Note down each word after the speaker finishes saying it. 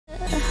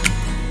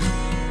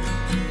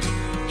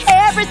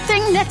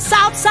Everything that's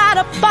outside,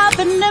 above,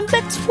 and in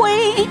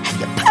between,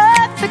 you're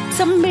perfect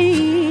to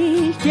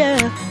me,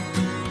 yeah.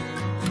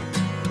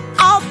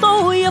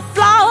 Although your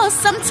flaws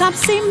sometimes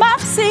seem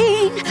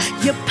obscene,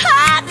 you're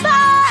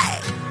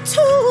perfect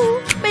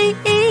to me.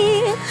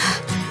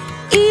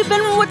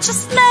 Even with your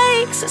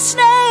snakes and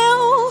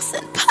snails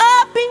and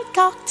puppy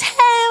dog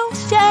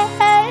tails,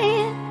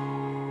 yeah,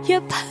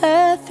 you're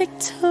perfect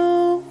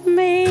to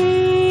me.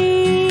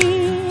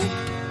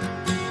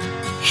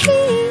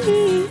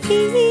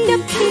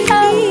 You're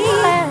perfect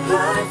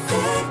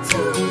to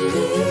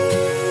me.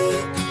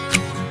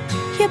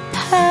 You're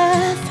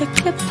perfect,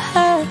 you're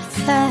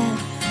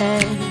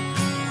perfect.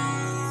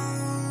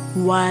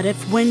 What if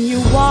when you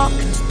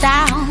walked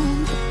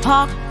down the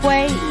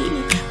parkway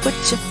with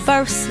your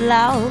first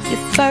love, your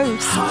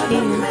first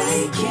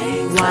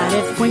kiss? What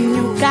if when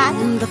you got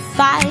in the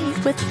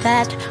fight with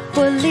that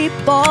bully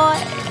boy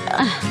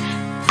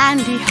and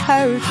he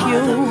hurt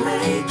you?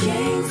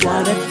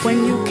 What if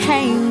when you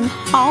came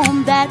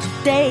home that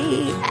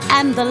day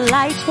and the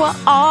lights were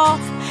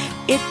off,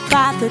 it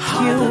bothered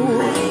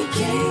you?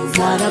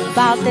 What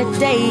about the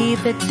day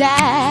that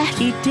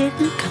daddy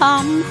didn't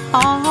come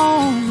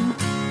home?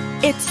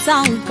 It's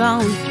all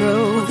gone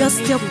through. You're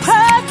still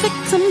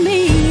perfect to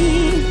me.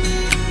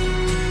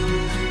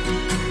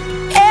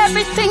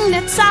 Everything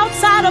that's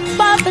outside,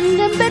 above, and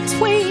in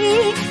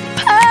between,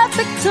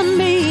 perfect to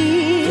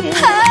me.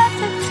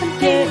 Perfect to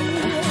me.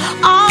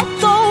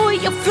 Although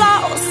your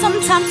flaws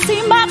sometimes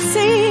seem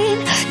obscene,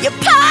 you're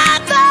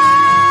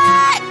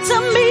perfect to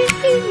me.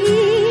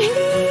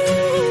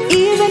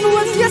 Even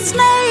with your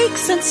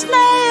snakes and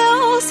snails